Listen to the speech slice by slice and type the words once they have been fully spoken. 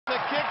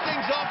kick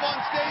things off on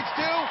stage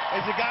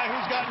 2 is a guy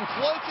who's gotten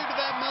closer to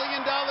that $1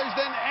 million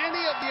than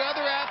any of the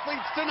other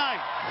athletes tonight.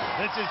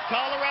 This is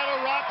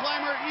Colorado rock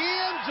climber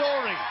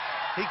Dory.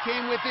 He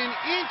came within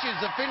inches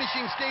of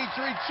finishing stage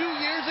 3 2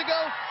 years ago,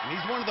 and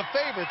he's one of the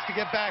favorites to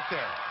get back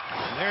there.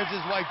 And there's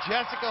his wife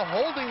Jessica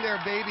holding their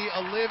baby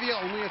Olivia,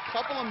 only a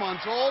couple of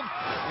months old,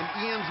 and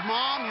Ian's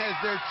mom has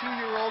their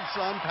 2-year-old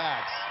son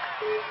Pax.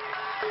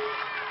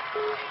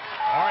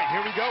 All right,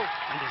 here we go.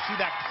 And you see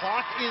that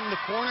clock in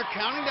the corner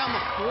counting down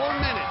the 4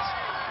 minutes.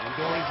 And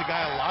Dory's a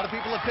guy a lot of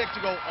people have picked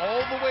to go all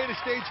the way to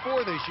stage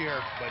 4 this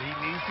year. But he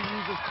needs to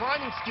use his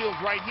climbing skills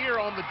right here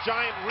on the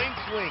giant ring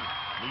swing.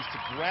 Needs to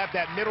grab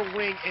that middle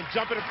ring and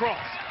jump it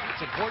across.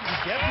 It's important to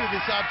get through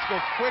this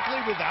obstacle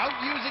quickly without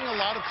using a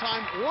lot of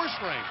time or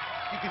strength.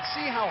 You can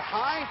see how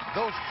high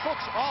those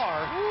hooks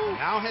are.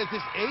 Now has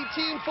this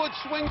 18-foot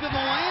swing to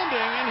the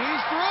landing, and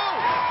he's through.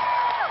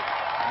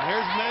 And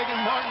there's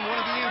Megan Martin, one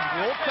of Ian's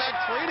Wolfpack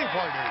training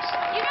partners.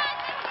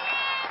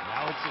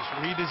 Now it's this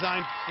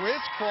redesigned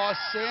crisscross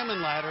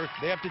salmon ladder.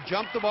 They have to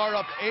jump the bar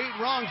up 8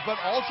 rungs, but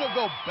also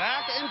go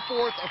back and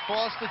forth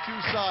across the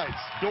 2 sides.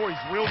 Dory's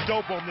real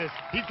dope on this.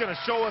 He's going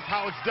to show us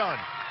how it's done.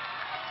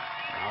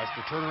 Now it's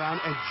to turn around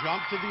and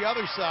jump to the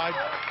other side.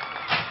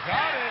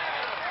 Got it.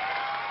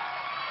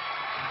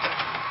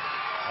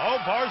 Oh,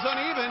 bar's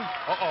uneven.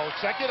 Uh-oh,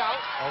 check it out.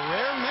 A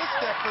rare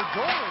misstep for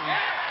Dory.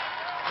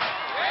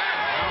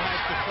 Now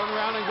has to turn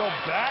around and go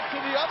back to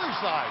the other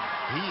side.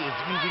 He is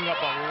using up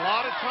a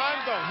lot of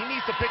time, though. He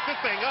needs to pick this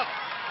thing up.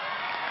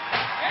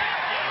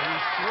 And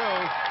he's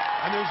through.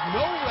 And there's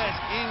no rest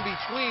in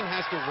between.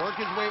 Has to work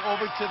his way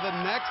over to the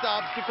next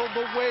obstacle,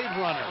 the wave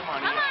runner. Come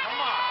on.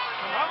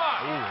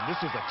 Ooh, and this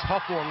was a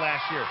tough one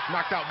last year.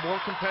 Knocked out more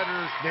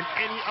competitors than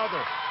any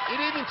other. It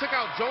even took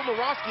out Joe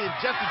Morosky and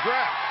Jesse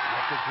Graff. You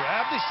have to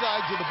grab the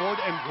sides of the board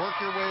and work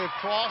your way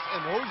across,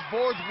 and those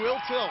boards will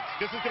tilt.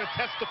 This is going to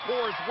test the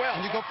core as well.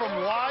 And you go from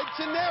wide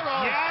to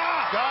narrow.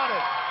 Yeah! Got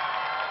it.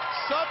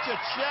 Such a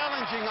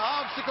challenging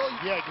obstacle.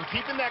 Yeah, and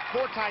keeping that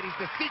core tight is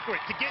the secret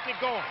to getting it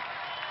going.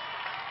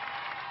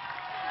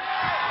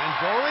 And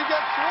Dory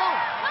gets through.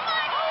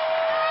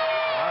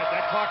 All right,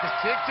 that clock is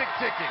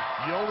ticking.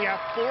 You only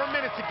have 4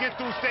 minutes to get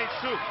through stage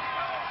 2.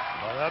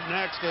 But up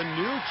next, a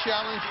new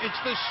challenge.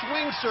 It's the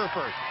swing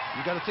surfer.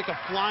 You got to take a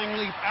flying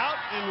leap out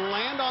and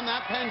land on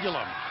that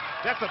pendulum.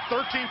 That's a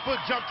 13-foot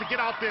jump to get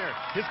out there.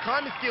 His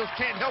climbing skills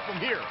can't help him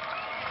here.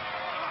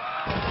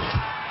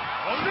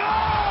 Oh, no!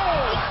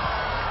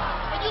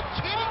 Are you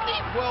kidding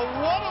me? Well,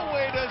 what a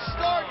way to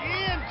start.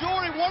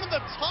 Dory, one of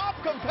the top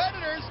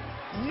competitors,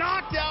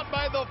 knocked out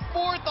by the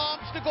 4th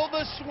obstacle,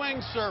 the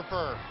swing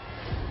surfer.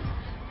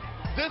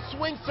 This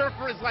swing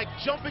surfer is like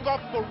jumping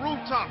off of a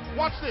rooftop.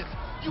 Watch this.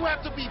 You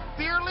have to be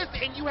fearless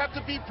and you have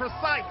to be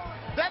precise.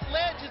 That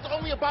ledge is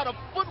only about a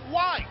foot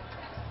wide.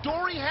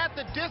 Dory had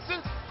the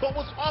distance but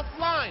was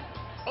offline.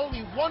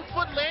 Only 1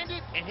 foot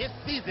landed and his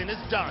season is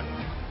done.